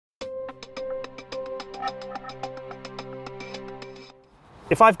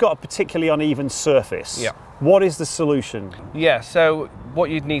If I've got a particularly uneven surface, what is the solution? Yeah, so what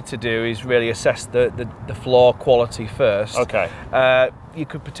you'd need to do is really assess the floor quality first. Okay. You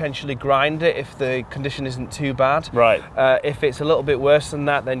could potentially grind it if the condition isn't too bad. Right. If it's a little bit worse than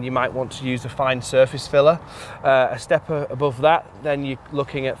that, then you might want to use a fine surface filler. A step above that, then you're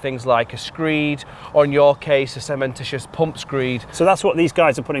looking at things like a screed, or in your case, a cementitious pump screed. So that's what these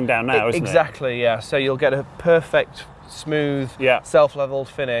guys are putting down now, isn't it? Exactly, yeah. So you'll get a perfect, smooth, self-leveled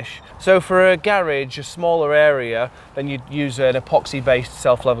finish. So for a garage, a smaller area, then you'd use an epoxy-based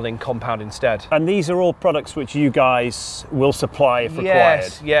self-leveling compound instead. And these are all products which you guys will supply if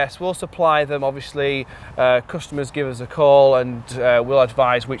required? Yes, we'll supply them. Obviously, customers give us a call and we'll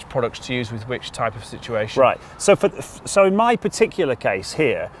advise which products to use with which type of situation. Right. So in my particular case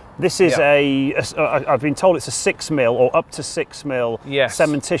here, this is I've been told it's a 6mm or up to 6mm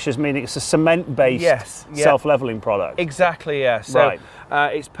cementitious, meaning it's a cement-based self-leveling product. Exactly, yeah. So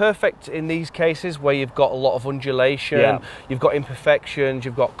it's perfect in these cases where you've got a lot of undulation, you've got imperfections,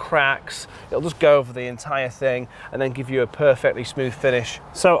 you've got cracks. It'll just go over the entire thing and then give you a perfectly smooth finish.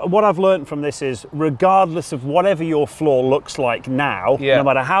 So what I've learned from this is, regardless of whatever your floor looks like now, no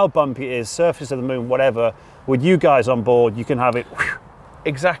matter how bumpy it is, surface of the moon, whatever, with you guys on board, you can have it.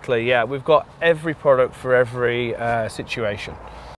 Exactly, yeah. We've got every product for every situation.